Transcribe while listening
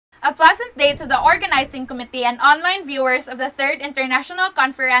A pleasant day to the organizing committee and online viewers of the 3rd International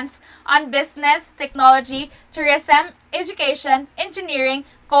Conference on Business, Technology, Tourism, Education, Engineering,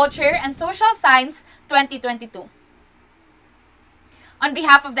 Culture, and Social Science 2022. On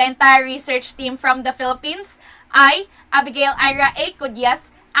behalf of the entire research team from the Philippines, I, Abigail Ira A. Cudias,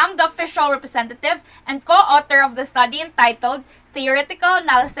 am the official representative and co-author of the study entitled Theoretical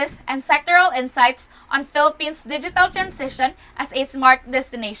Analysis and Sectoral Insights on Philippines' Digital Transition as a Smart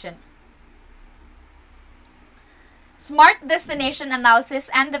Destination. Smart Destination Analysis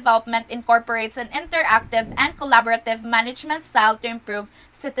and Development incorporates an interactive and collaborative management style to improve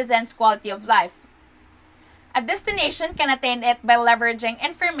citizens' quality of life. A destination can attain it by leveraging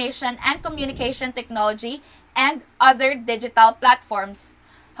information and communication technology and other digital platforms.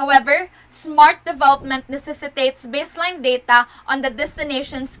 However, smart development necessitates baseline data on the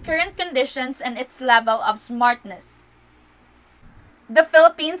destination's current conditions and its level of smartness. The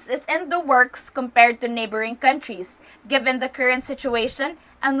Philippines is in the works compared to neighboring countries. Given the current situation,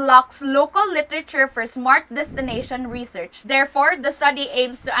 unlocks local literature for smart destination research. Therefore, the study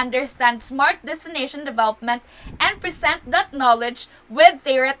aims to understand smart destination development and present that knowledge with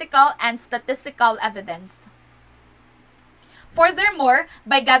theoretical and statistical evidence. Furthermore,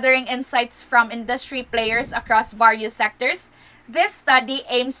 by gathering insights from industry players across various sectors, this study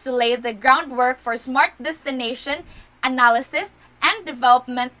aims to lay the groundwork for smart destination analysis and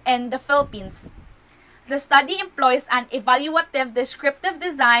development in the Philippines. The study employs an evaluative-descriptive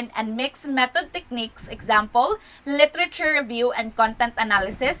design and mixed method techniques, example, literature review and content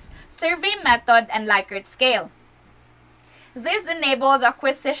analysis, survey method, and Likert scale. These enable the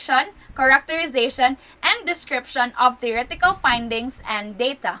acquisition, characterization, and description of theoretical findings and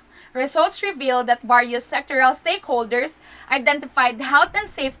data. Results reveal that various sectoral stakeholders identified health and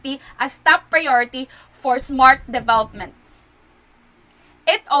safety as top priority for smart development.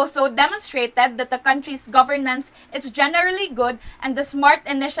 It also demonstrated that the country's governance is generally good and the smart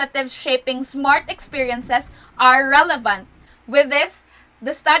initiatives shaping smart experiences are relevant. With this,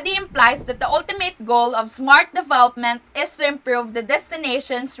 the study implies that the ultimate goal of smart development is to improve the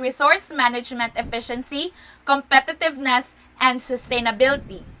destination's resource management efficiency, competitiveness, and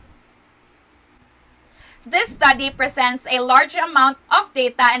sustainability. This study presents a large amount of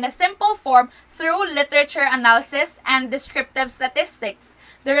data in a simple form through literature analysis and descriptive statistics.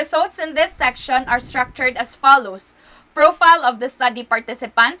 The results in this section are structured as follows. Profile of the study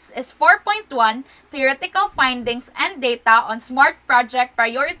participants is 4.1, theoretical findings and data on smart project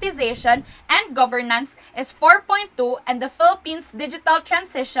prioritization and governance is 4.2, and the Philippines' digital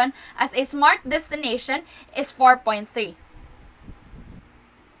transition as a smart destination is 4.3.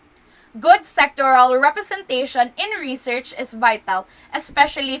 Good sectoral representation in research is vital,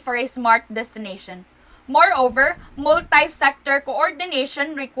 especially for a smart destination. Moreover, multi-sector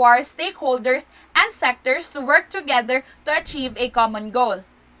coordination requires stakeholders and sectors to work together to achieve a common goal.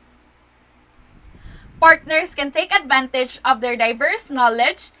 Partners can take advantage of their diverse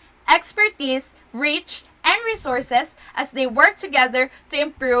knowledge, expertise, reach, and resources as they work together to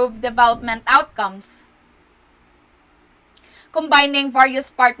improve development outcomes. Combining various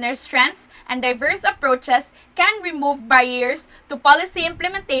partners' strengths and diverse approaches can remove barriers to policy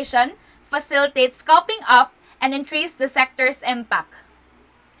implementation, facilitate scoping up, and increase the sector's impact.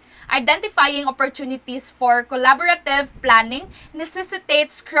 Identifying opportunities for collaborative planning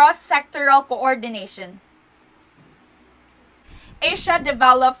necessitates cross-sectoral coordination. Asia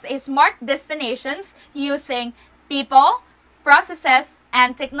develops a smart destinations using people, processes,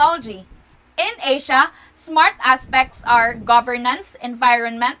 and technology. In Asia, smart aspects are governance,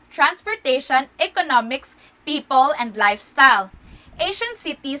 environment, transportation, economics, people, and lifestyle. Asian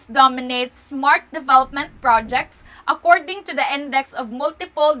cities dominate smart development projects according to the Index of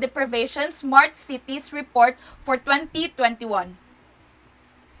Multiple Deprivation Smart Cities Report for 2021.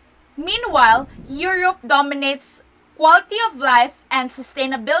 Meanwhile, Europe dominates quality of life and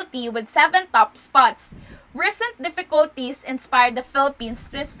sustainability with 7 top spots. Recent difficulties inspired the Philippines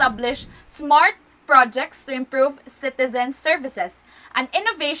to establish smart projects to improve citizen services. An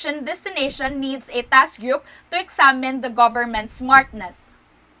innovation destination needs a task group to examine the government's smartness.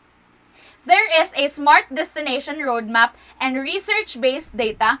 There is a smart destination roadmap and research-based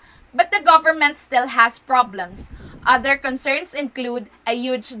data, but the government still has problems. Other concerns include a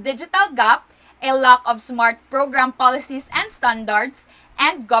huge digital gap, a lack of smart program policies and standards,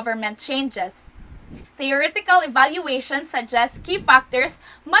 and government changes. Theoretical evaluation suggests key factors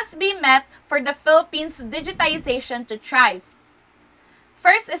must be met for the Philippines' digitization to thrive.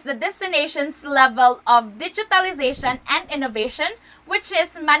 First is the destination's level of digitalization and innovation, which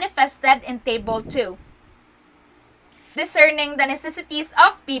is manifested in Table 2. Discerning the necessities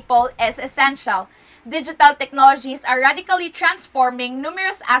of people is essential. Digital technologies are radically transforming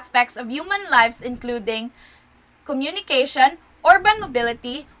numerous aspects of human lives, including communication, urban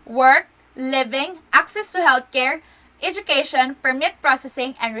mobility, work, living, access to healthcare, education, permit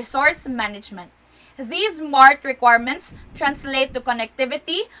processing, and resource management. These smart requirements translate to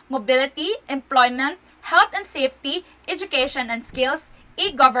connectivity, mobility, employment, health and safety, education and skills,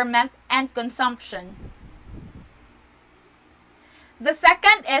 e-government, and consumption. The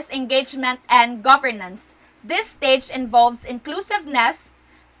second is engagement and governance. This stage involves inclusiveness,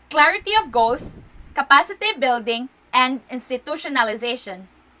 clarity of goals, capacity building, and institutionalization.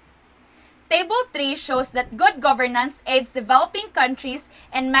 Table 3 shows that good governance aids developing countries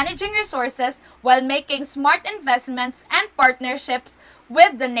in managing resources while making smart investments and partnerships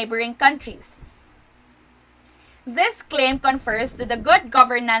with the neighboring countries. This claim confers to the good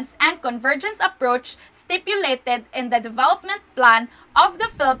governance and convergence approach stipulated in the development plan of the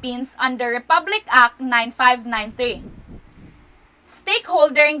Philippines under Republic Act 9593.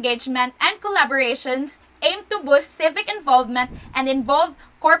 Stakeholder engagement and collaborations aim to boost civic involvement and involve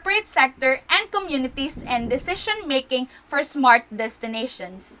corporate sector and communities in decision-making for smart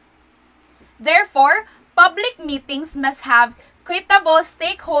destinations. Therefore, public meetings must have equitable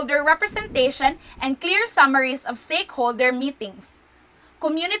stakeholder representation and clear summaries of stakeholder meetings.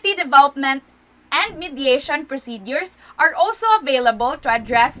 Community development and mediation procedures are also available to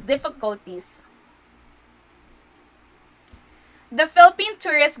address difficulties. The Philippine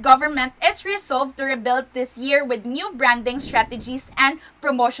tourist government is resolved to rebuild this year with new branding strategies and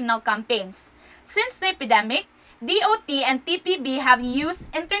promotional campaigns. Since the epidemic, DOT and TPB have used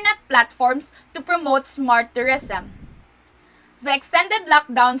internet platforms to promote smart tourism. The extended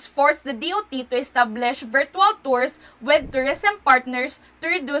lockdowns forced the DOT to establish virtual tours with tourism partners to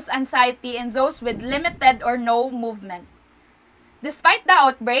reduce anxiety in those with limited or no movement. Despite the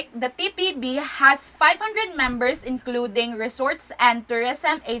outbreak, the TPB has 500 members including resorts and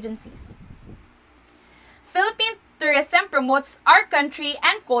tourism agencies. Philippine tourism promotes our country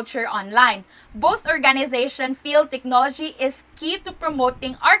and culture online. Both organizations feel technology is key to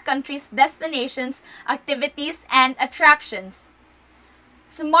promoting our country's destinations, activities, and attractions.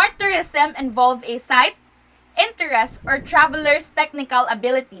 Smart tourism involves a site, interest, or traveler's technical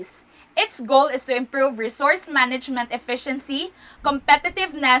abilities. Its goal is to improve resource management efficiency,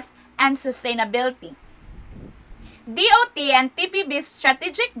 competitiveness, and sustainability. DOT and TPB's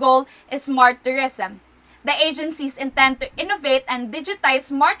strategic goal is smart tourism. The agencies intend to innovate and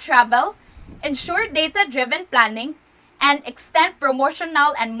digitize smart travel, ensure data-driven planning, and extend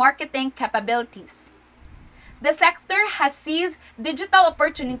promotional and marketing capabilities. The sector has seized digital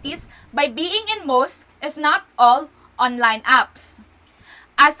opportunities by being in most, if not all, online apps.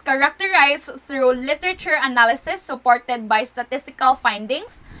 As characterized through literature analysis supported by statistical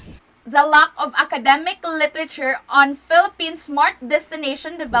findings, the lack of academic literature on Philippine smart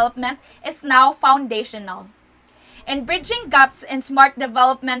destination development is now foundational. In bridging gaps in smart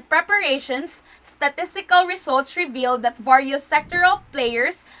development preparations, statistical results reveal that various sectoral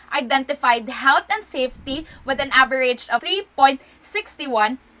players identified health and safety with an average of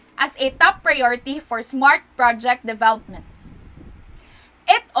 3.61 as a top priority for smart project development.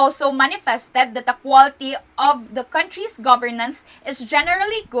 It also manifested that the quality of the country's governance is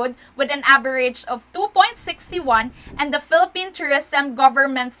generally good with an average of 2.61, and the Philippine tourism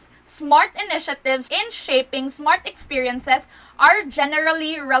government's smart initiatives in shaping smart experiences are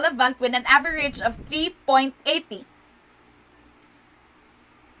generally relevant with an average of 3.80.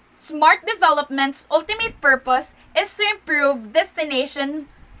 Smart development's ultimate purpose is to improve destination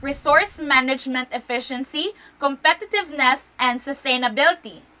resource management efficiency, competitiveness, and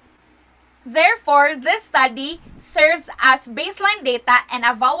sustainability. Therefore, this study serves as baseline data and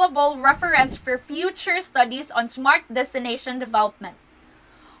a valuable reference for future studies on smart destination development.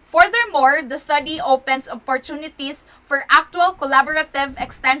 Furthermore, the study opens opportunities for actual collaborative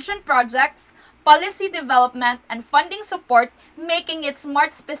extension projects, policy development, and funding support, making it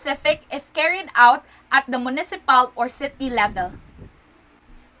smart specific if carried out at the municipal or city level.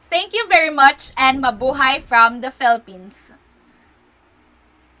 Thank you very much and mabuhay from the Philippines!